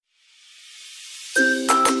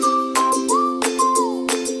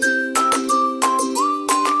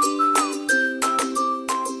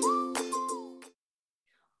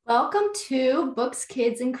to Books,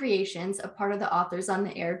 Kids, and Creations, a part of the Authors on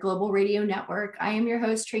the Air Global Radio Network. I am your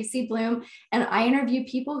host, Tracy Bloom, and I interview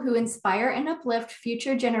people who inspire and uplift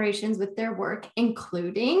future generations with their work,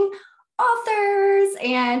 including authors.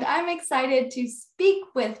 And I'm excited to speak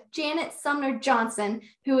with Janet Sumner Johnson,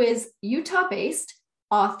 who is Utah-based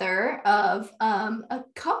author of a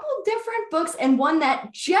couple different books and one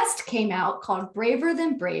that just came out called Braver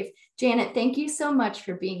Than Brave. Janet, thank you so much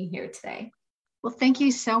for being here today. Well, thank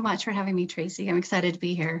you so much for having me, Tracy. I'm excited to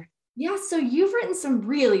be here. Yeah, so you've written some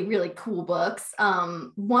really, really cool books.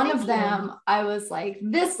 One of them, I was like,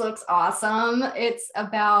 this looks awesome. It's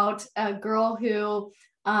about a girl who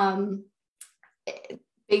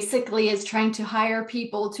basically is trying to hire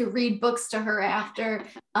people to read books to her after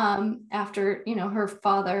her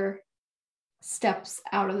father steps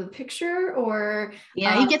out of the picture, or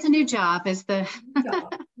he gets a new job as the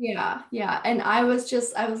yeah. And I was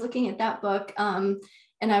looking at that book and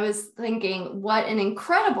I was thinking, what an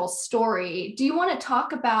incredible story. Do you want to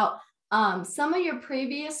talk about some of your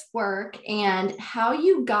previous work and how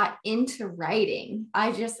you got into writing?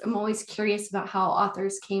 I'm always curious about how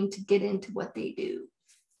authors came to get into what they do.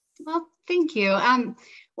 Well, thank you. Well,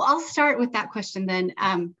 I'll start with that question then.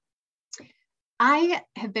 I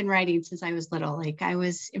have been writing since I was little. Like, I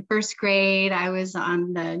was in first grade, I was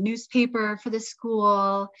on the newspaper for the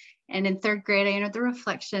school. And in third grade, I entered the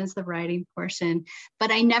reflections, the writing portion, but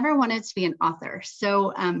I never wanted to be an author.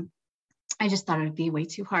 So I just thought it would be way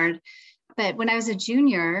too hard. But when I was a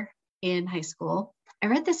junior in high school, I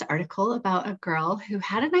read this article about a girl who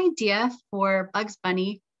had an idea for Bugs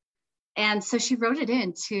Bunny. And so she wrote it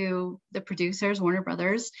in to the producers, Warner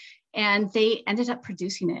Brothers, and they ended up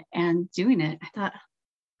producing it and doing it. I thought,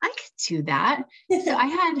 I could do that. So I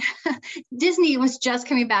had, Disney was just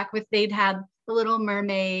coming back they'd had The Little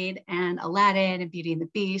Mermaid and Aladdin and Beauty and the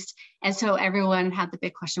Beast. And so everyone had the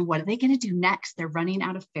big question, what are they going to do next? They're running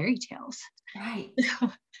out of fairy tales. Right. So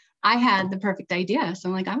I had the perfect idea. So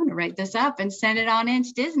I'm like, I'm going to write this up and send it on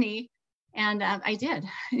into Disney. And I did.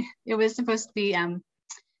 It was supposed to be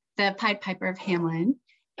the Pied Piper of Hamelin.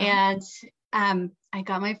 And I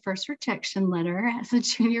got my first rejection letter as a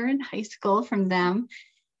junior in high school from them.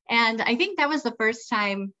 And I think that was the first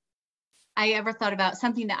time I ever thought about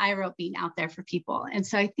something that I wrote being out there for people. And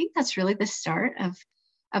so I think that's really the start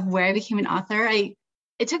of where I became an author.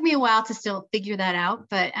 It took me a while to still figure that out,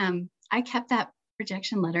 but I kept that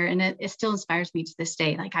rejection letter, and it still inspires me to this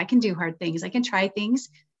day. Like, I can do hard things, I can try things.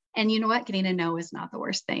 And you know what? Getting a no is not the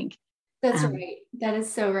worst thing. That's right. That is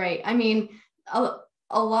so right. I mean,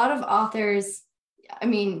 a lot of authors,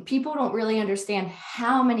 people don't really understand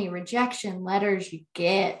how many rejection letters you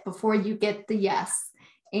get before you get the yes.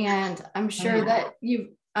 And I'm sure that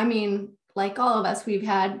like all of us, we've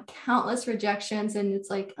had countless rejections, and it's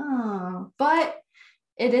like, oh, but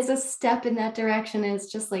it is a step in that direction.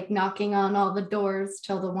 It's just like knocking on all the doors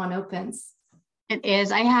till the one opens. It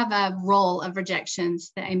is. I have a roll of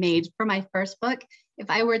rejections that I made for my first book. If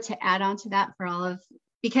I were to add on to that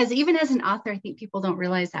because even as an author, I think people don't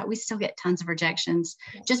realize that we still get tons of rejections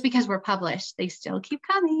just because we're published. They still keep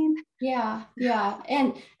coming. Yeah.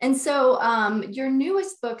 And so your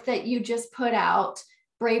newest book that you just put out,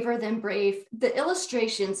 Braver Than Brave, the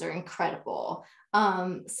illustrations are incredible.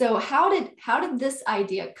 So how did this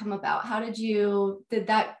idea come about? Was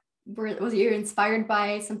you inspired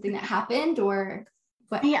by something that happened, or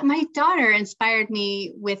what? Yeah, my daughter inspired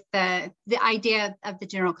me with the idea of the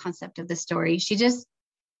general concept of the story.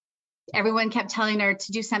 Everyone kept telling her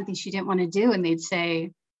to do something she didn't want to do. And they'd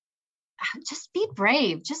say, just be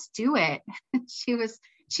brave, just do it.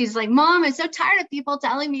 She's like, Mom, I'm so tired of people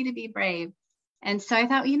telling me to be brave. And so I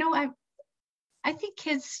thought, I think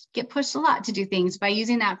kids get pushed a lot to do things by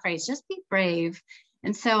using that phrase, just be brave.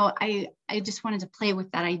 And so I just wanted to play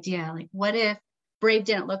with that idea. Like, what if brave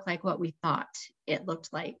didn't look like what we thought it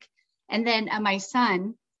looked like? And then my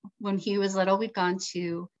son, when he was little, we'd gone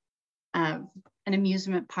to an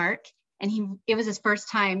amusement park, and it was his first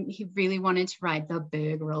time. He really wanted to ride the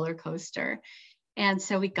big roller coaster. And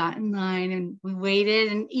so we got in line and we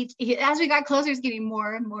waited, and as we got closer, he was getting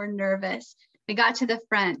more and more nervous. We got to the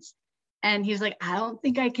front and he was like, I don't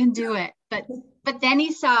think I can do it. But then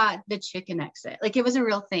he saw the chicken exit. Like, it was a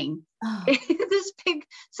real thing. Oh. This big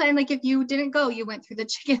sign, like, if you didn't go, you went through the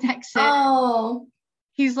chicken exit. Oh.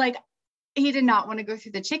 He's like, he did not want to go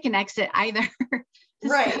through the chicken exit either.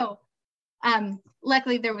 Right. So,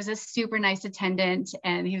 luckily there was a super nice attendant,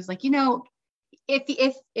 and he was like,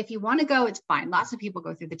 if you want to go, it's fine. Lots of people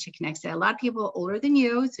go through the chicken exit. A lot of people older than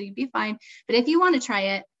you, so you'd be fine. But if you want to try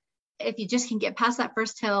it, if you just can get past that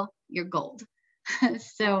first hill, you're gold.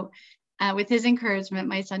 So with his encouragement,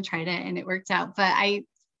 my son tried it and it worked out. But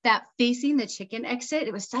that facing the chicken exit,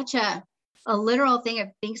 it was such a literal thing of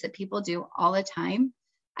things that people do all the time.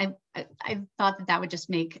 I thought that would just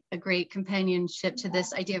make a great companionship to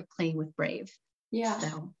this idea of playing with Brave. Yeah,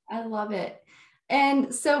 so I love it.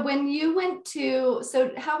 And so when you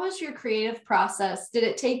so how was your creative process? Did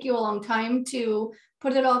it take you a long time to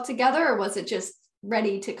put it all together, or was it just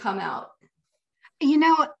ready to come out?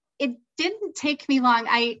 It didn't take me long.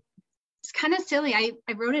 It's kind of silly. I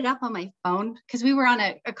wrote it up on my phone because we were on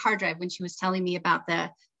a car drive when she was telling me about the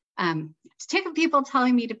stick of people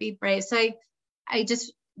telling me to be brave. So I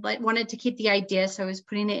just wanted to keep the idea. So I was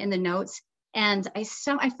putting it in the notes, and I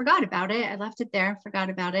forgot about it. I left it there, forgot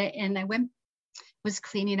about it. And I was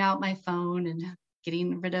cleaning out my phone and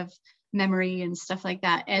getting rid of memory and stuff like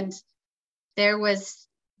that. And there was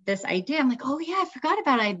this idea. I'm like, oh yeah, I forgot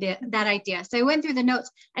about that idea. So I went through the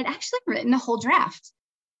notes. I'd actually written a whole draft.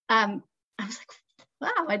 I was like,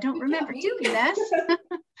 wow, I don't remember doing this.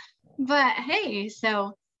 But hey,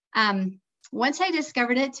 so once I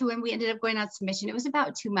discovered it to when we ended up going on submission, it was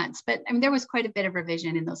about 2 months. But I mean, there was quite a bit of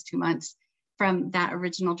revision in those 2 months from that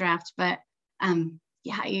original draft. But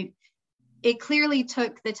it clearly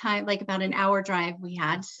took the time, like about an hour drive we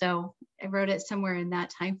had. So I wrote it somewhere in that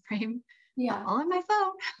time frame. Yeah. All on my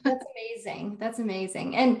phone. That's amazing. That's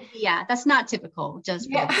amazing. And yeah, that's not typical. Just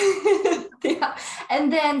yeah. Yeah.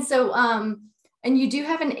 And then, so, and you do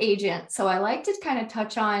have an agent. So I like to kind of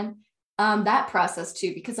touch on that process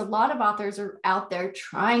too, because a lot of authors are out there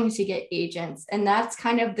trying to get agents, and that's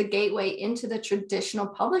kind of the gateway into the traditional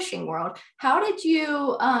publishing world. How did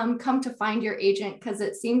you come to find your agent? Because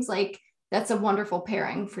it seems like that's a wonderful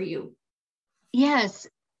pairing for you. Yes,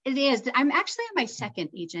 it is. I'm actually on my second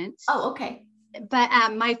agent. Oh, okay. But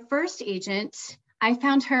my first agent, I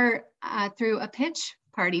found her through a pitch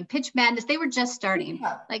party, Pitch Madness. They were just starting,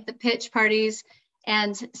 like the pitch parties.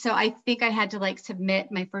 And so I think I had to like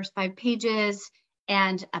submit my first 5 pages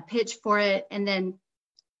and a pitch for it. And then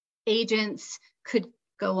agents could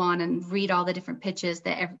go on and read all the different pitches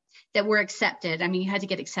that were accepted. I mean, you had to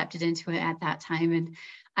get accepted into it at that time. And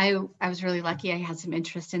I was really lucky. I had some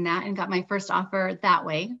interest in that and got my first offer that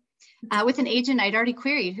way with an agent I'd already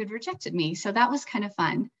queried who'd rejected me. So that was kind of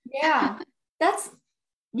fun. Yeah, that's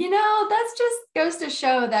just goes to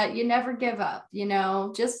show that you never give up,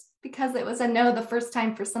 just because it was a no the first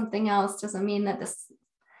time for something else doesn't mean that this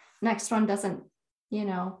next one doesn't,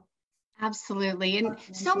 Absolutely. And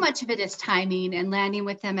so much of it is timing and landing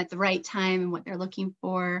with them at the right time and what they're looking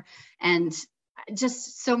for. And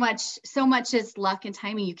just so much is luck and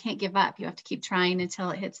timing. You can't give up. You have to keep trying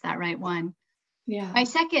until it hits that right one. Yeah. My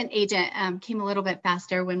second agent came a little bit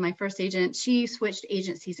faster. When my first agent, she switched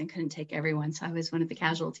agencies and couldn't take everyone. So I was one of the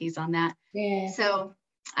casualties on that. Yeah. So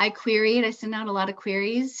I sent out a lot of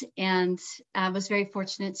queries, and was very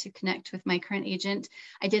fortunate to connect with my current agent.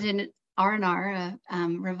 I did an R&R,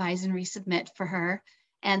 revise and resubmit for her.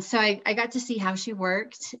 And so I got to see how she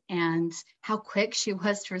worked and how quick she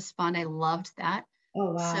was to respond. I loved that.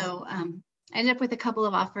 Oh, wow. So I ended up with a couple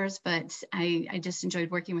of offers, but I just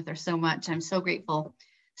enjoyed working with her so much. I'm so grateful.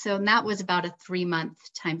 So that was about a 3-month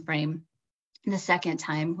time frame. The second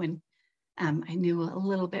time when I knew a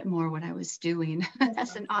little bit more what I was doing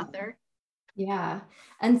as an author. Yeah.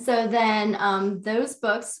 And so then those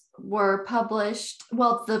books were published.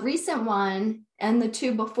 Well, the recent one and the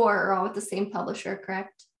 2 before are all with the same publisher,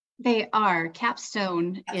 correct? They are.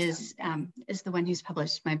 Capstone is the one who's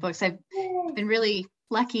published my books. I've been really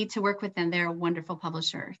lucky to work with them. They're a wonderful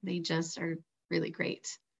publisher. They just are really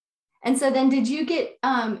great. And so then did you get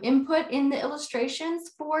input in the illustrations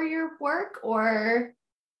for your work, or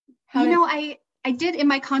I did in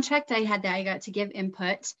my contract. I got to give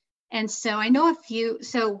input. And so I know a few.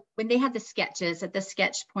 So when they had the sketches at the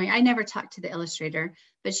sketch point, I never talked to the illustrator,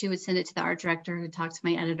 but she would send it to the art director, who talked to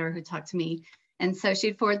my editor, who talked to me. And so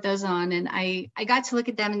she'd forward those on. And I got to look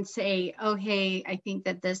at them and say, oh, hey, I think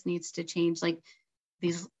that this needs to change, like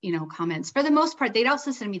these, comments. For the most part, they'd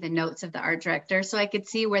also send me the notes of the art director, so I could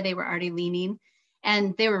see where they were already leaning.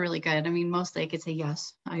 And they were really good. I mean, mostly I could say,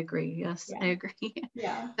 yes, I agree. Yes, yeah. I agree.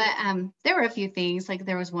 Yeah. But there were a few things, like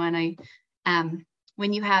there was one,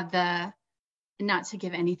 when you have not to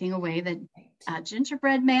give anything away, the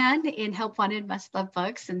gingerbread man in Help Wanted Must Love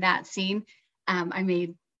Books, and that scene, I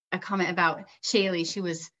made a comment about Shaylee. She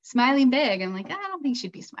was smiling big. I'm like, I don't think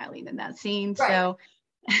she'd be smiling in that scene. Right. So,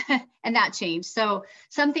 and that changed. So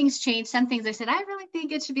some things changed. Some things I said, I really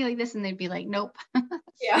think it should be like this. And they'd be like, nope.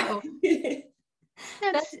 Yeah.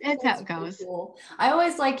 So, that's how it goes. Cool. I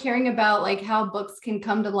always like hearing about like how books can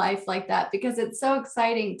come to life like that, because it's so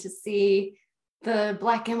exciting to see the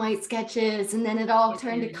black and white sketches and then it all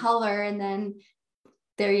turned to color, and then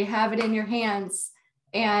there you have it in your hands.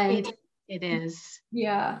 And it is.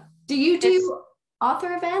 Yeah. Do you do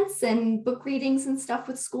author events and book readings and stuff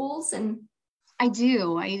with schools? And I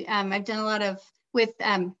do. I've done a lot of with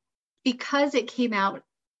because it came out.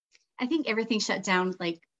 I think everything shut down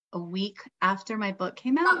like a week after my book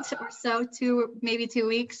came out, or so, maybe 2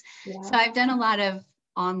 weeks. Yeah. So I've done a lot of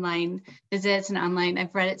online visits and online.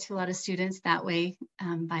 I've read it to a lot of students that way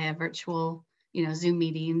via virtual, Zoom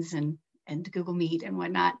meetings and Google Meet and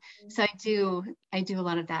whatnot. So I do a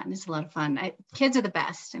lot of that, and it's a lot of fun. Kids are the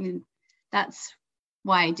best. I mean, that's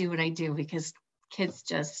why I do what I do, because kids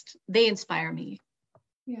they inspire me.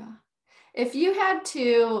 Yeah. If you had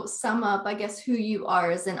to sum up, I guess, who you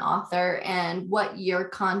are as an author and what your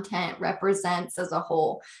content represents as a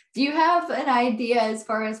whole, do you have an idea as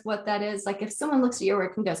far as what that is? Like if someone looks at your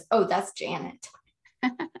work and goes, oh, that's Janet.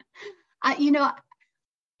 I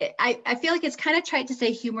feel like it's kind of trite to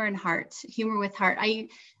say humor with heart.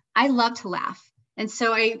 I love to laugh. And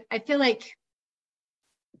so I feel like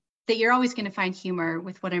that you're always going to find humor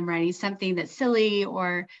with what I'm writing, something that's silly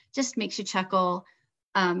or just makes you chuckle.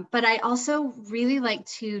 But I also really like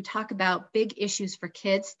to talk about big issues for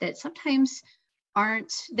kids that sometimes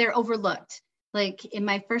they're overlooked. Like in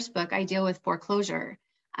my first book, I deal with foreclosure.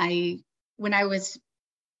 When I was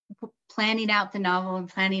planning out the novel and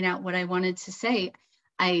planning out what I wanted to say,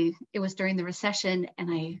 it was during the recession,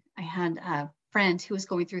 and I had a friend who was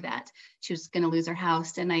going through that. She was going to lose her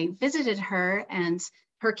house, and I visited her, and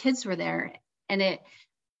her kids were there, and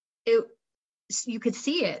you could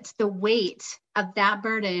see it, the weight of that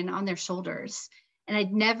burden on their shoulders. And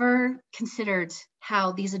I'd never considered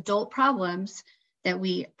how these adult problems that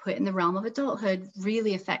we put in the realm of adulthood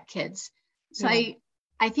really affect kids. So yeah.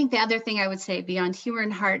 I think the other thing I would say beyond humor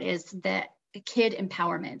and heart is that kid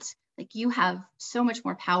empowerment. Like, you have so much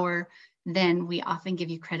more power than we often give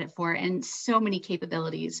you credit for, and so many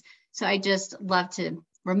capabilities. So I just love to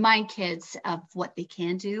remind kids of what they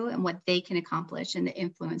can do and what they can accomplish and the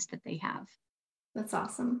influence that they have. That's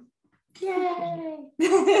awesome. Yay.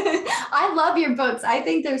 I love your books. I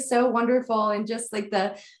think they're so wonderful. And just like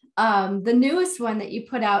the newest one that you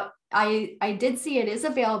put out, I did see it is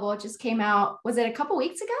available. It just came out. Was it a couple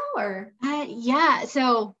weeks ago or? Yeah.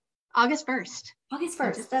 So August 1st. August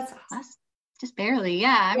 1st. That's awesome. Just barely.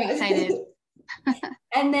 Yeah. I'm excited.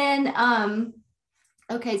 And then,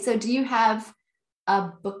 okay. So do you have a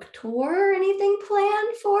book tour or anything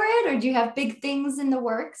planned for it? Or do you have big things in the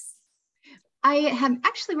works? I am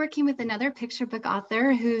actually working with another picture book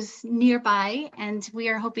author who's nearby, and we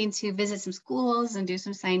are hoping to visit some schools and do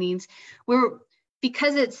some signings.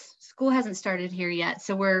 Because school hasn't started here yet,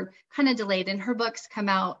 so we're kind of delayed, and her books come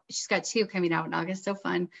out. She's got 2 coming out in August. So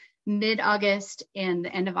fun. Mid-August and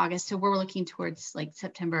the end of August. So we're looking towards like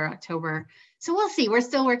September, October. So we'll see. We're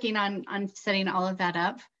still working on setting all of that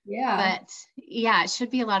up. Yeah. But yeah, it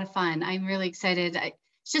should be a lot of fun. I'm really excited.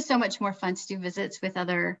 It's just so much more fun to do visits with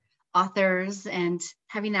other authors and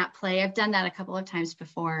having that play. I've done that a couple of times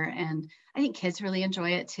before, and I think kids really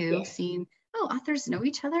enjoy it too. Yeah. Seeing, authors know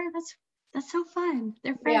each other. That's so fun.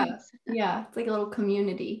 They're friends. Yeah. It's like a little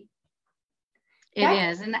community. It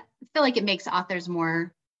is. And I feel like it makes authors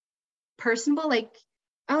more personable. Like,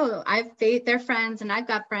 they're friends and I've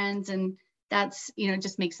got friends, and that's,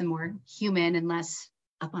 just makes them more human and less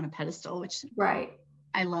up on a pedestal, which right.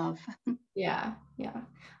 I love. Yeah.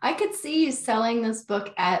 I could see you selling this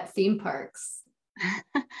book at theme parks.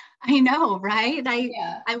 I know, right?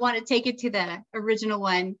 I want to take it to the original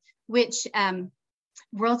one, which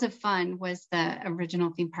Worlds of Fun was the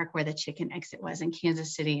original theme park where the chicken exit was in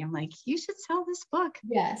Kansas City. I'm like, you should sell this book.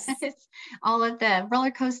 Yes. It's all of the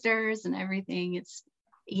roller coasters and everything.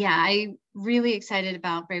 I'm really excited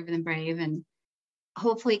about Braver Than Brave, and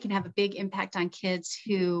hopefully it can have a big impact on kids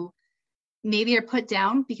who maybe are put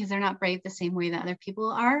down because they're not brave the same way that other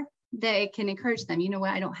people are. That it can encourage them. You know what?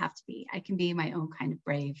 I don't have to be. I can be my own kind of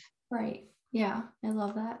brave. Right. Yeah, I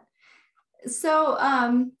love that. So,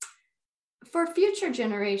 for future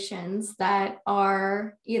generations that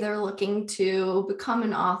are either looking to become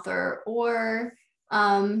an author or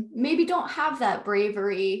maybe don't have that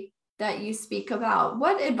bravery that you speak about,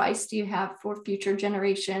 what advice do you have for future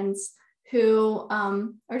generations who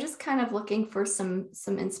are just kind of looking for some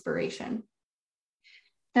inspiration?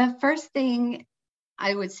 The first thing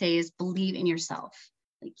I would say is believe in yourself.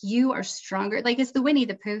 Like, you are stronger. Like, it's the Winnie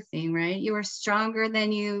the Pooh thing, right? You are stronger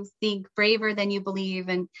than you think, braver than you believe.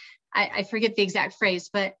 And I forget the exact phrase,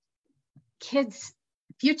 but kids,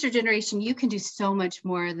 future generation, you can do so much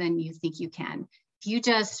more than you think you can. If you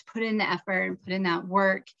just put in the effort and put in that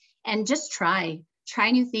work and just try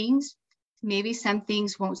new things. Maybe some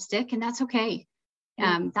things won't stick, and that's okay.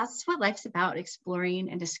 That's what life's about, exploring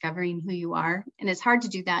and discovering who you are. And it's hard to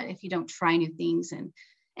do that if you don't try new things and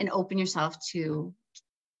open yourself to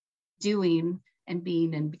doing and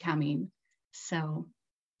being and becoming. So,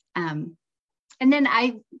 and then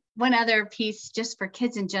one other piece just for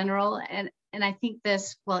kids in general, and I think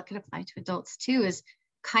this, well, it could apply to adults too, is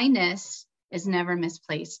kindness is never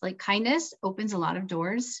misplaced. Like kindness opens a lot of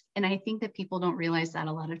doors. And I think that people don't realize that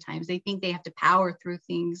a lot of times. They think they have to power through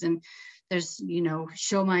things and there's,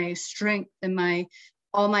 show my strength and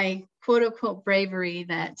all my quote unquote bravery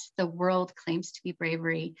that the world claims to be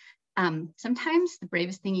bravery. Sometimes the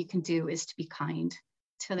bravest thing you can do is to be kind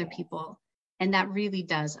to other people. And that really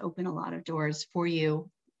does open a lot of doors for you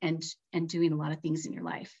and doing a lot of things in your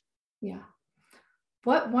life. Yeah.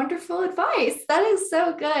 What wonderful advice. That is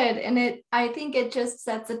so good. And I think it just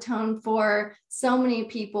sets a tone for so many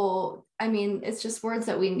people. I mean, it's just words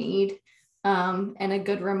that we need, and a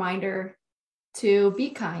good reminder to be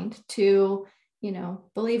kind, to,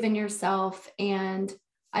 believe in yourself. And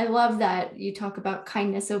I love that you talk about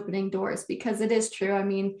kindness opening doors, because it is true. I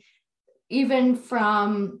mean, even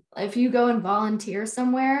from if you go and volunteer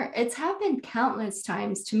somewhere, it's happened countless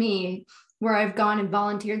times to me where I've gone and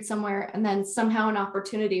volunteered somewhere and then somehow an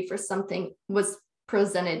opportunity for something was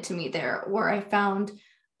presented to me there, or I found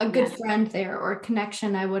a good friend there or a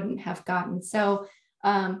connection I wouldn't have gotten. So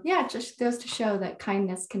it just goes to show that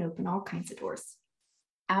kindness can open all kinds of doors.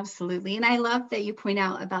 Absolutely. And I love that you point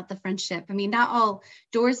out about the friendship. I mean, not all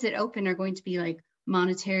doors that open are going to be like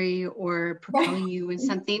monetary or propelling you in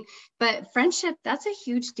something, but friendship, that's a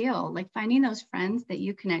huge deal. Like finding those friends that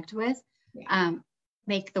you connect with,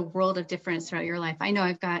 make the world of difference throughout your life. I know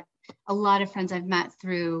I've got a lot of friends I've met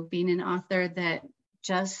through being an author that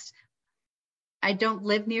I don't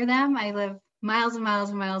live near them. I live miles and miles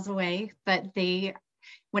and miles away, but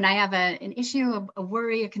when I have an issue, a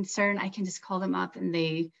worry, a concern, I can just call them up and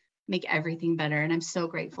they make everything better. And I'm so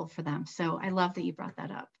grateful for them. So I love that you brought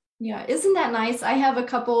that up. Yeah. Isn't that nice? I have a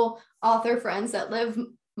couple author friends that live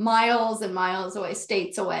miles and miles away,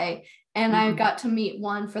 states away. And I got to meet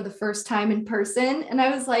one for the first time in person. And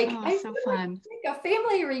I was like, so fun. Like a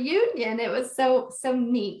family reunion. It was so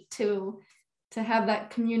neat to have that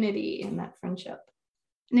community and that friendship.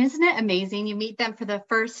 And isn't it amazing? You meet them for the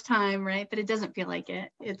first time, right? But it doesn't feel like it.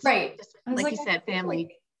 It's right. Just, like you said,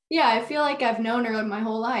 family. I feel like I've known her my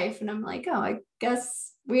whole life. And I'm like, oh, I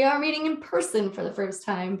guess we are meeting in person for the first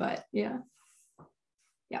time. But yeah.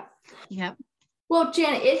 Yep. Well,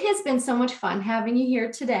 Janet, it has been so much fun having you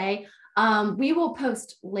here today. We will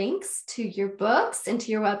post links to your books and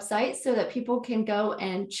to your website so that people can go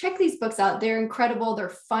and check these books out. They're incredible. They're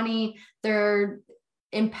funny. They're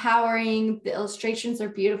empowering. The illustrations are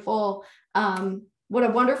beautiful. What a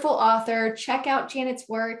wonderful author. Check out Janet's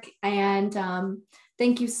work. And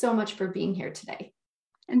thank you so much for being here today.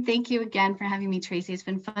 And thank you again for having me, Tracy. It's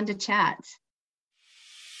been fun to chat.